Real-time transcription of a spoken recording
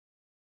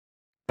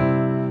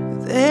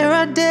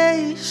are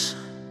days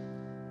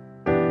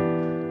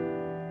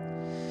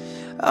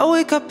I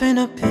wake up and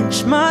I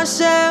pinch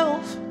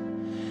myself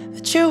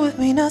that you're with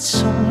me, not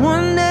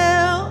someone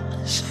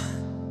else.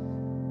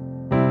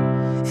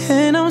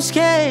 And I'm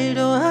scared,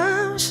 oh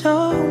I'm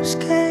so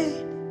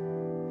scared.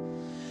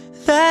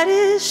 That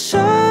is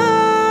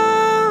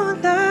all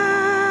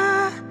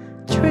I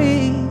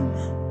dream.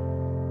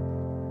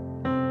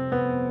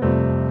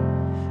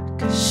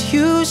 'Cause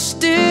you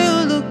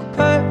still look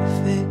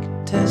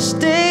perfect as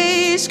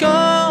days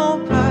go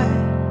by.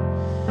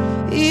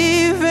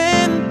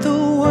 Even the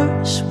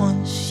worst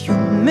ones, you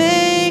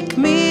make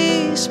me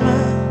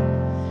smile.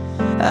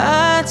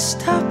 I'd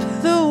stop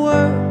the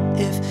world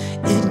if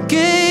it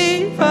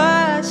gave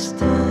us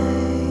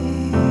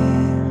time.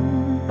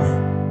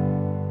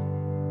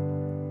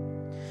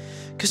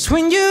 'Cause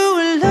when you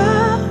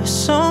love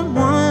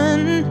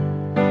someone,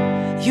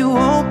 you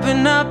open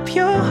up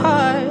your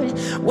heart.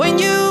 When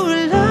you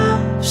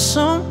love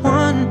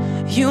someone,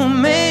 you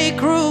make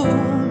room.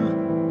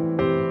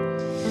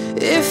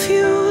 If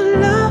you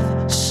love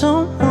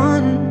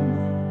someone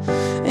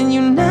and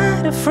you're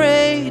not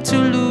afraid to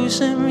lose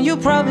him, you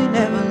probably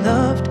never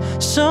loved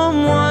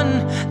someone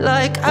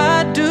like I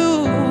do.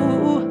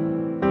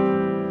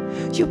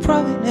 You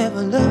probably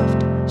never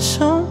loved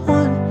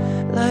someone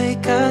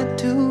like I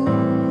do.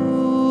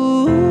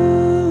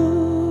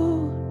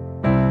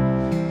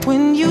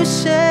 When you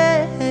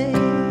say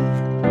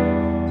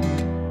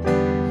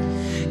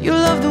you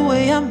love the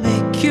way I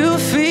make you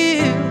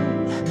feel,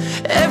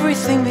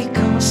 everything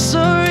becomes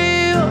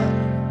surreal.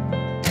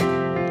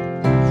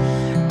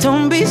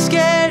 Don't be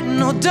scared,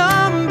 no,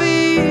 don't be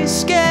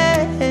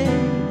scared,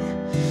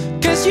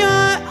 'cause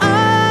you're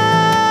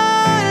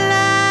all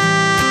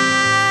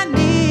I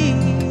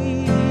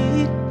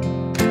need.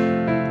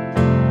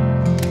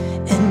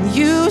 And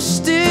you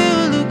still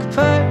look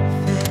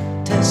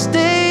perfect as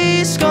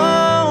days go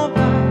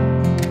by.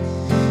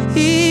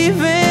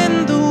 Even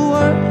the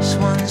worst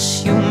ones,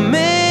 you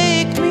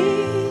make me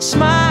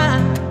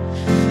smile.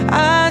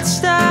 I'd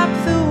stop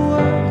the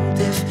world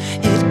if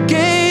it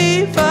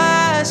gave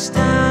us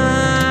time.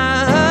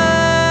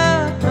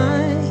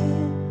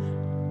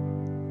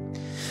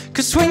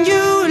 'Cause when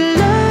you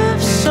love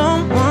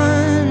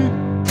someone,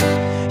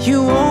 you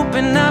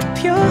open up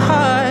your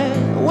heart.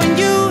 When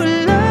you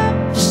love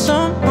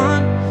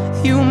someone,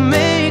 you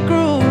make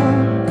room.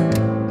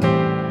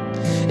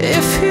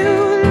 If you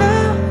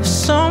love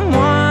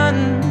someone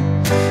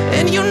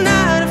and you're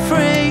not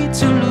afraid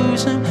to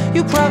lose him,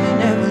 you probably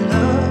never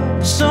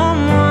loved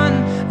someone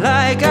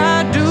like I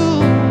do.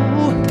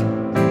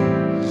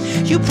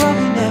 You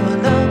probably never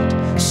loved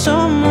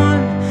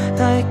someone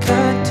like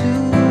I do.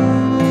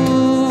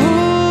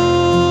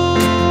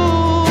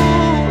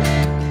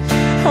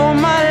 All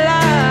my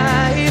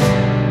life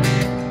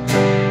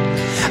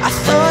I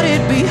thought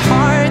it'd be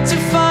hard to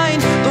find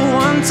the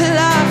one till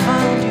I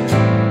found you.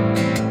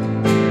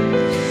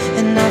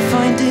 And I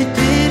find it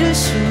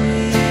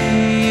bittersweet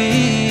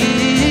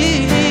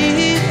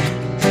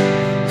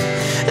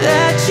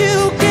that you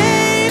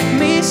gave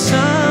me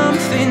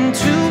something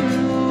to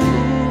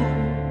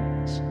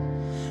lose.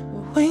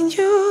 But when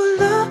you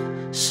love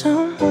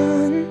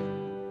someone,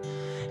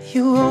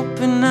 you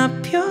open up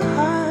your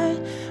heart.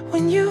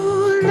 When you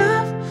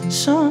love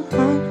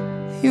someone,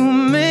 you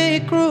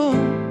make room.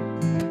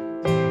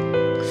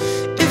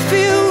 If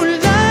you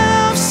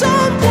love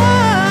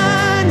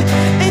someone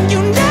and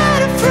you're not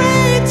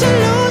afraid to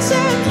lose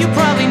him, you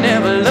probably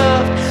never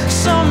loved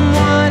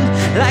someone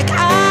like I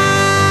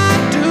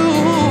do.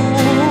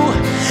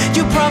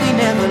 You probably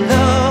never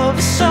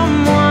loved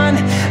someone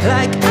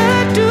like I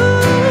do.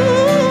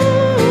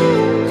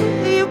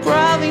 You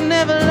probably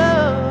never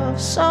loved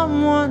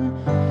someone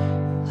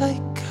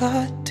like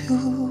I do.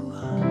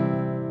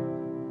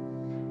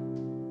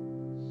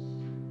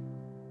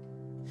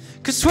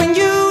 'Cause when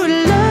you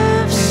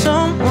love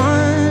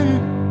someone,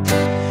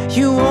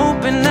 you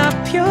open up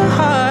your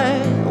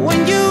heart. When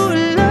you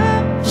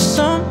love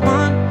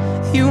someone,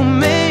 you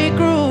make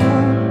room.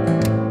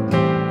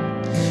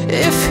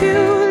 If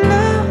you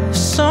love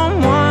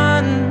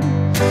someone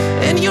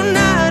and you're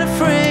not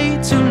afraid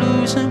to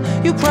lose him,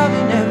 you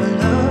probably never